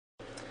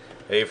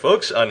Hey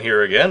folks, I'm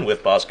here again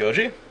with Boss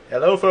Goji.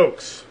 Hello,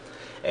 folks.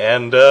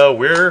 And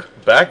we're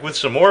back with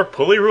some more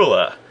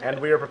PuLiRuLa. And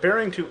we are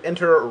preparing to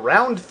enter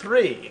round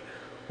 3,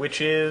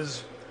 which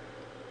is,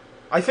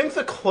 I think,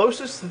 the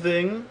closest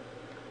thing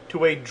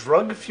to a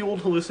drug-fueled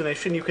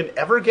hallucination you can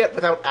ever get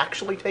without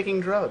actually taking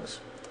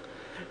drugs.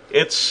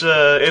 It's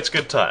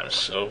good times,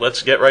 so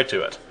let's get right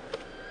to it.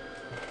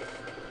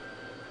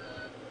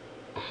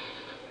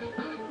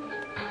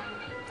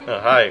 Oh,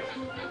 hi,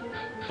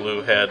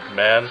 blue-head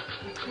man.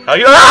 How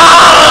you?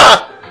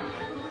 Ah!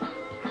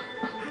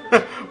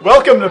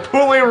 Welcome to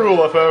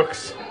PuLiRuLa,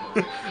 folks.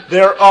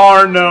 There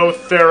are no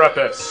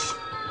therapists.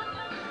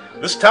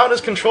 This town is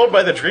controlled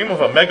by the dream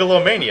of a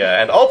megalomania,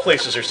 and all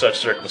places are such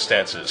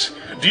circumstances.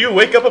 Do you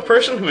wake up a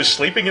person who is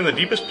sleeping in the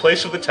deepest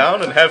place of the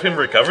town and have him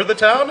recover the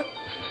town?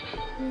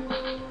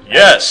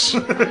 Yes!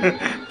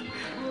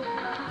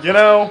 You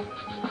know,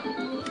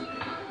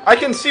 I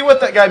can see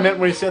what that guy meant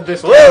when he said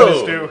this town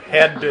is too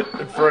head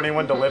for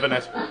anyone to live in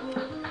it.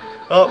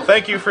 Well,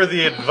 thank you for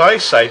the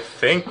advice, I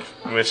think,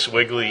 Miss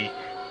Wiggly,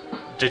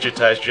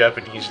 digitized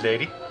Japanese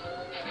lady.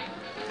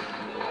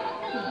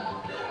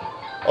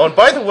 Oh, and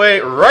by the way,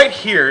 right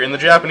here in the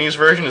Japanese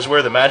version is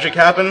where the magic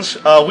happens.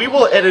 We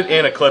will edit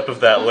in a clip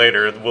of that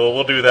later.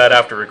 We'll do that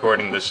after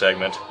recording this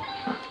segment.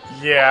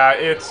 Yeah,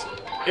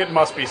 it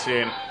must be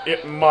seen.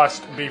 It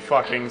must be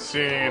fucking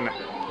seen.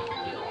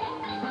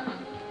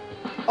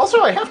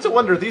 Also, I have to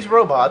wonder, these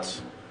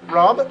robots,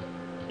 Rob?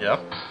 Yeah?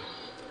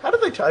 How do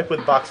they type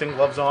with boxing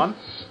gloves on?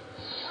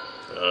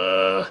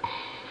 Oh,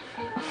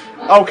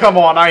 come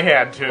on, I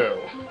had to.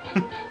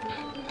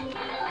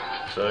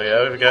 So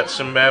yeah, we've got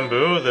some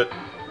bamboo that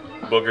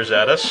boogers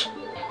at us,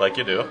 like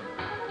you do.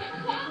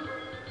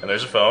 And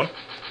there's a phone.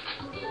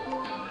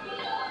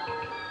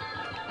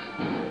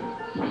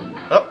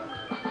 Oh,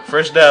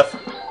 first death.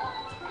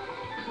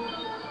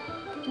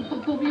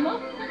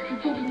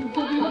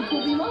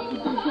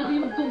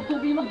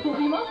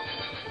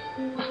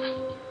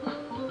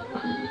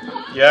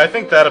 Yeah, I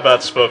think that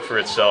about spoke for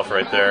itself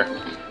right there.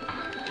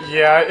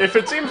 Yeah, if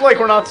it seems like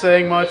we're not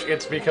saying much,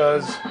 it's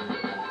because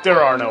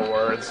there are no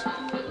words.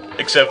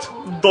 Except,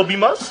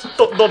 dobimas?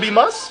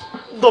 Dobimas?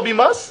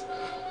 Dobimas?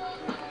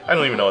 I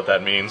don't even know what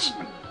that means.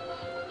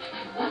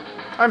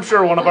 I'm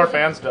sure one of our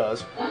fans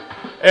does.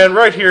 And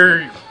right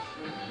here,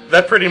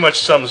 that pretty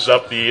much sums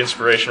up the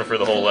inspiration for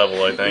the whole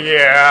level, I think.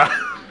 Yeah.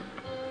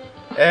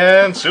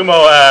 And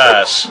sumo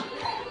ass.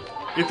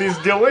 It is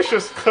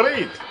delicious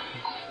treat.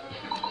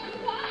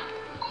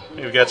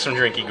 We've got some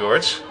drinky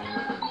gourds.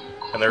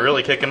 And they're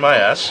really kicking my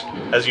ass.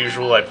 As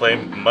usual, I play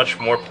much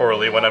more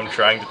poorly when I'm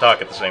trying to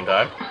talk at the same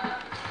time.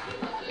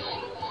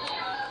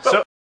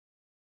 So,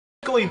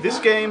 basically, this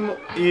game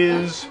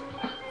is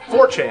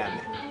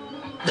 4chan.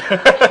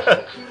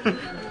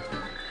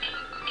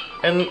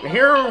 And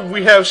here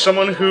we have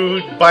someone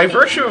who, by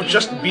virtue of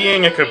just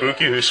being a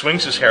kabuki who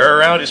swings his hair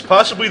around, is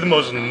possibly the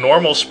most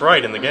normal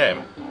sprite in the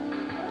game.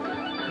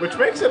 Which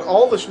makes it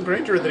all the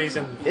stranger that he's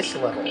in this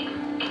level.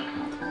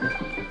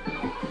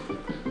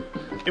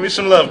 Give me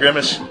some love,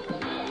 Grimace.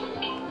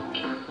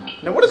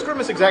 Now, what does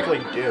Grimace exactly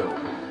do?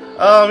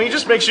 He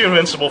just makes you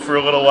invincible for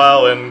a little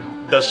while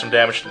and does some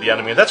damage to the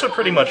enemy. That's what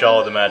pretty much all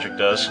of the magic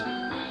does.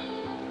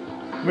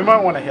 We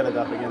might want to hit it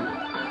up again.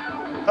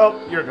 Oh,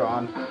 you're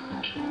gone.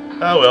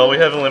 Oh well, we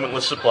have a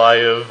limitless supply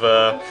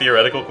of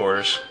theoretical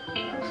quarters.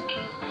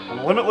 And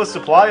a limitless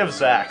supply of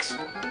Zax.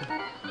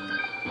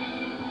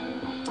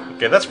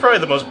 Okay, that's probably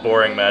the most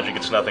boring magic.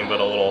 It's nothing but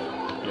a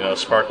little,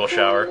 sparkle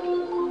shower.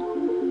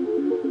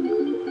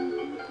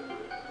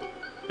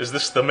 Is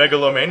this the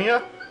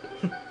megalomania?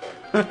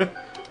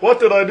 What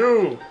did I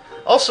do?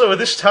 Also, in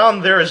this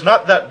town there is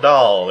not that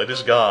doll. It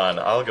is gone.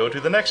 I'll go to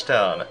the next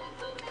town.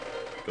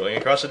 Going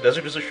across the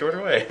desert is a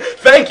shorter way.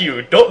 Thank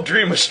you! Don't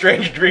dream a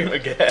strange dream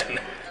again.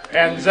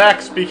 And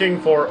Zack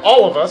speaking for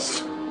all of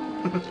us.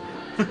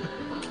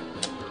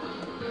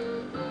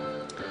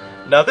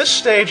 Now this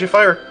stage,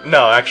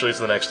 no, actually it's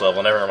the next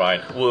level, never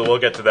mind. We'll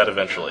get to that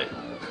eventually.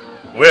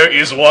 Where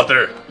is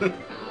water?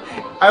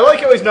 I like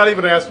how he's not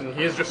even asking,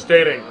 he is just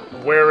stating,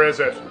 where is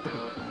it?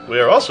 We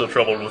are also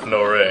troubled with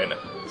no rain.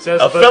 Says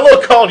a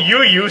fellow called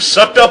Yu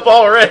sucked up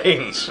all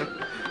rains.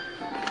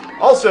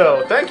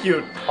 Also, thank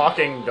you,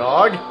 talking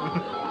dog.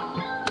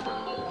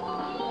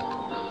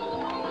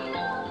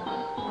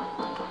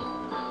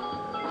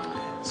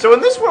 So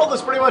in this world,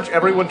 is pretty much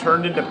everyone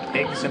turned into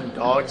pigs and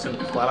dogs and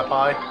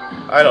platypi?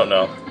 I don't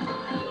know.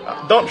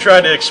 Don't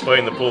try to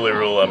explain the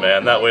PuLiRuLa,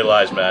 man. That way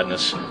lies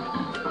madness.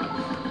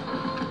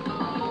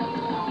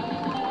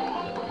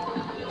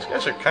 These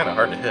guys are kind of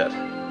hard to hit.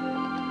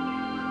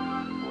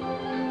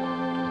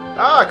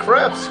 Ah,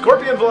 crap!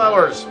 Scorpion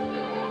flowers!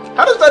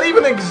 How does that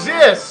even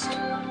exist?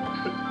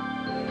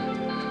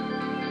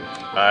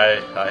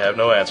 I have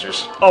no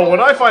answers. Oh, when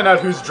I find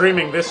out who's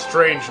dreaming this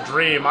strange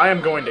dream, I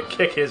am going to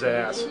kick his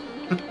ass.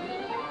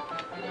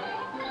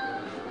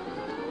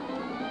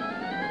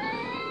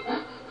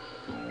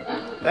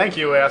 Thank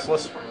you,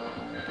 assless.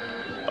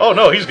 Oh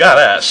no, he's got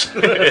ass.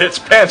 It's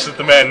pants that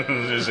the man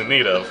is in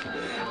need of.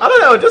 I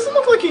don't know, it doesn't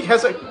look like he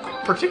has a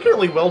not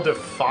particularly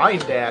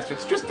well-defined ass.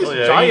 It's just this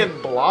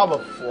giant blob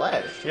of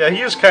flesh. Yeah,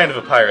 he is kind of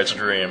a pirate's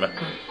dream.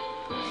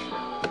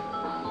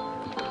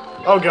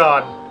 Oh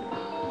god.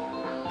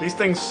 These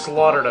things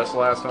slaughtered us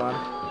last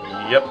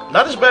time. Yep.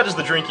 Not as bad as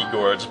the Drinky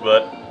Gourds,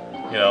 but,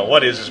 you know,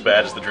 what is as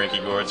bad as the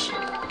Drinky Gourds?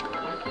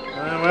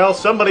 Well,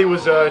 somebody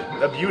was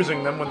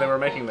abusing them when they were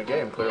making the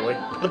game, clearly.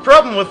 The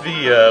problem with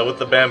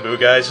the bamboo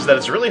guys is that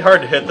it's really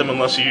hard to hit them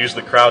unless you use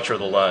the crouch or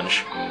the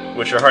lunge,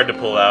 which are hard to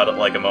pull out at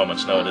like a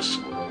moment's notice.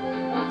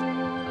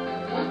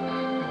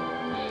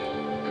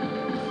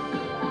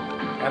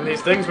 And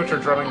these things which are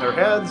drumming their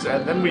heads,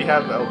 and then we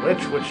have a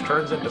witch which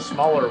turns into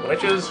smaller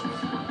witches.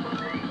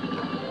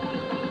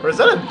 Or is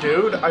that a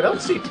dude? I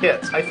don't see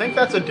tits. I think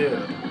that's a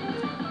dude.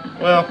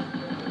 Well,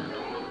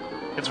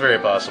 it's very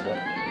possible.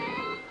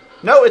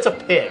 No, it's a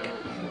pig.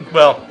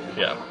 Well,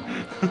 yeah.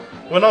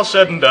 When all's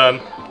said and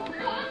done,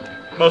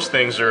 most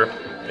things are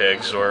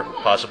pigs or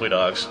possibly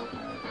dogs.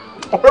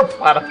 Or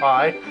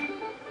platypi.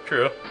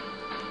 True.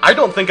 I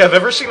don't think I've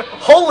ever seen...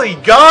 Holy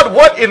God,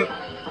 what in...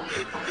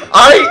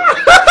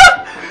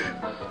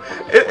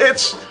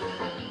 It's...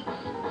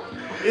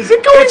 Is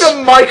it going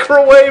to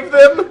microwave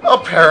them?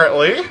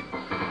 Apparently.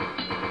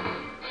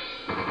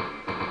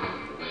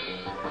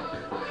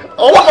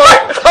 Oh my...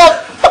 What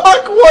the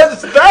fuck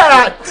was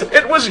that?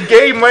 It was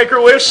Gay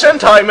Microwave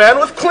Sentai Man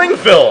with cling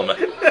film.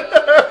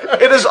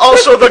 It is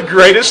also the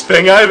greatest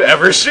thing I've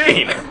ever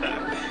seen.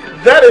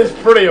 That is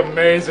pretty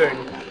amazing.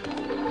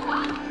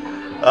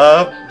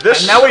 This...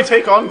 And now we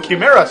take on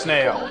Chimera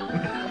Snail.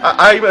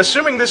 I'm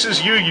assuming this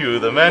is Yu,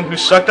 the man who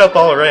sucked up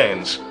all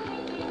rains.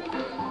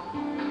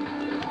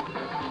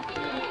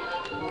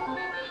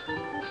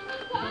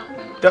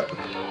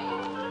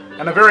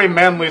 And a very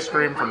manly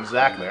scream from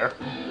Zack there.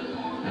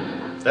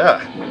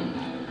 Yeah.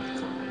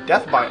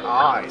 Death by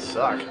eye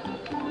suck.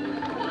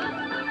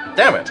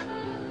 Damn it.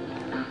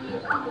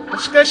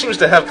 This guy seems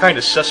to have kind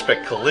of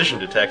suspect collision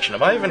detection.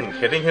 Am I even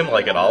hitting him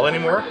like at all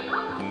anymore?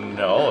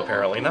 No,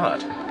 apparently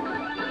not.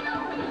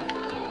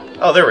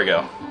 Oh, there we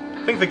go.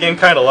 I think the game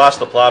kind of lost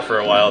the plot for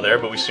a while there,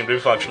 but we seem to be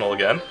functional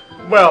again.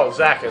 Well,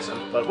 Zack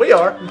isn't, but we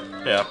are.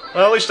 Yeah,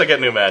 well, at least I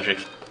get new magic.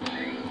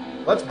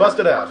 Let's bust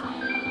it out.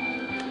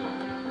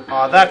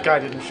 Aw, that guy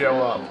didn't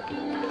show up.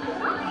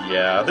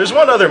 Yeah, there's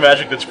one other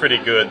magic that's pretty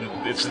good.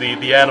 It's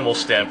the animal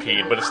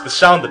stampede, but it's the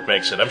sound that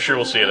makes it. I'm sure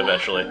we'll see it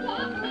eventually.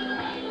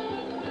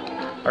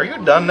 Are you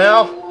done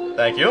now?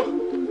 Thank you.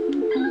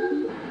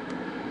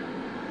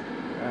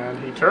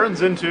 And he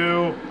turns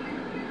into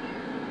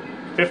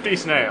 50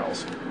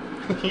 snails.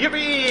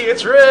 Yippee!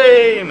 It's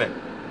rain!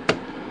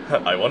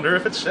 I wonder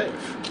if it's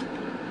safe.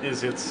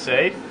 Is it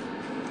safe?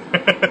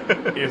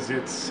 Is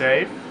it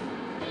safe?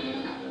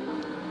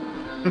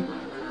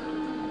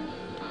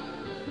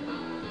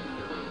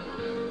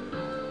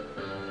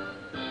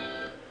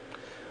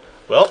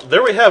 Well,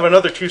 there we have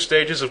another 2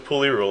 stages of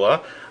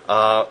PuLiRuLa,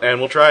 and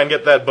we'll try and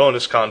get that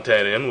bonus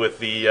content in with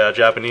the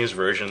Japanese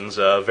version's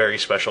very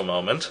special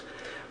moment.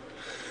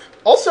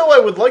 Also, I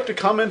would like to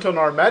comment on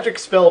our magic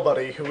spell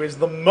buddy, who is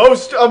the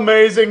most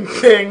amazing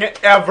thing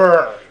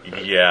ever!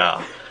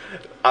 Yeah.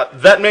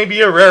 That may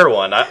be a rare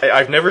one.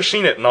 I've never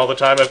seen it in all the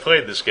time I've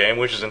played this game,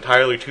 which is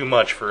entirely too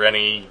much for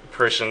any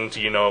person to,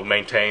 you know,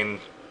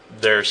 maintain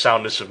their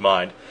soundness of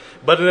mind.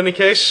 But in any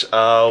case,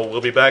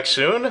 we'll be back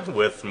soon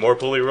with more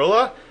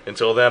PuLiRuLa.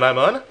 Until then, I'm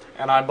Un.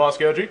 And I'm Boss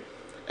Goji.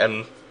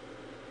 And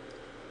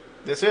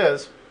this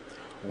is...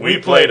 We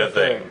Played a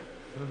Thing.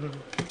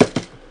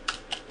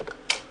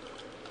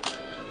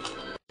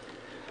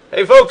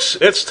 Hey folks,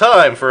 it's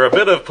time for a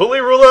bit of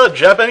PuLiRuLa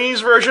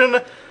Japanese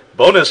version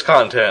bonus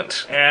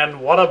content.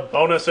 And what a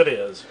bonus it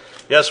is.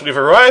 Yes, we've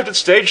arrived at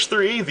Stage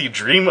 3, the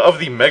Dream of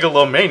the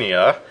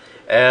Megalomania,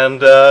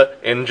 and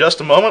in just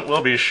a moment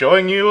we'll be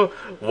showing you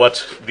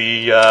what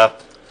the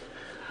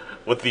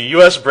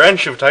U.S.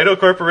 branch of Taito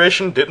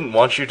Corporation didn't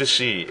want you to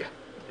see.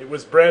 It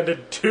was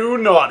branded too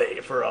naughty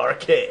for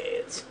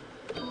arcades.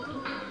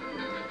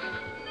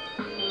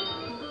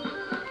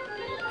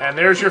 And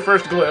there's your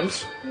first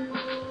glimpse.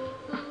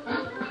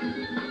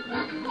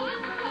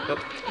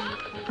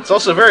 It's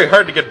also very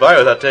hard to get by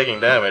without taking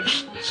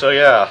damage, so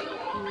yeah.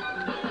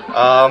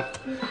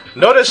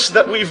 Notice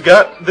that we've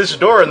got this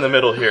door in the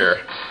middle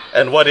here.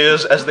 And what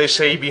is, as they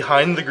say,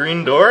 behind the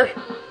green door?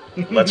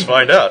 Let's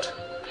find out.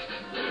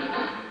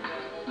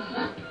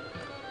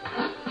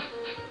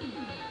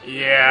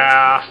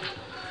 Yeah.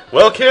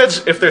 Well,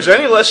 kids, if there's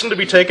any lesson to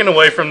be taken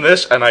away from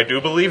this, and I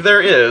do believe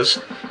there is,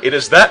 it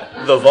is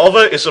that the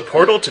vulva is a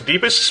portal to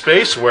deepest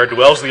space where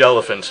dwells the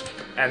elephant.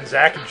 And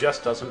Zack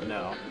just doesn't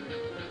know.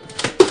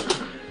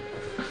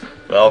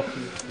 Well,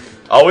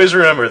 always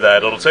remember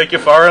that. It'll take you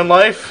far in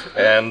life,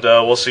 and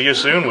we'll see you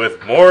soon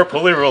with more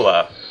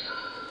PuLiRuLa.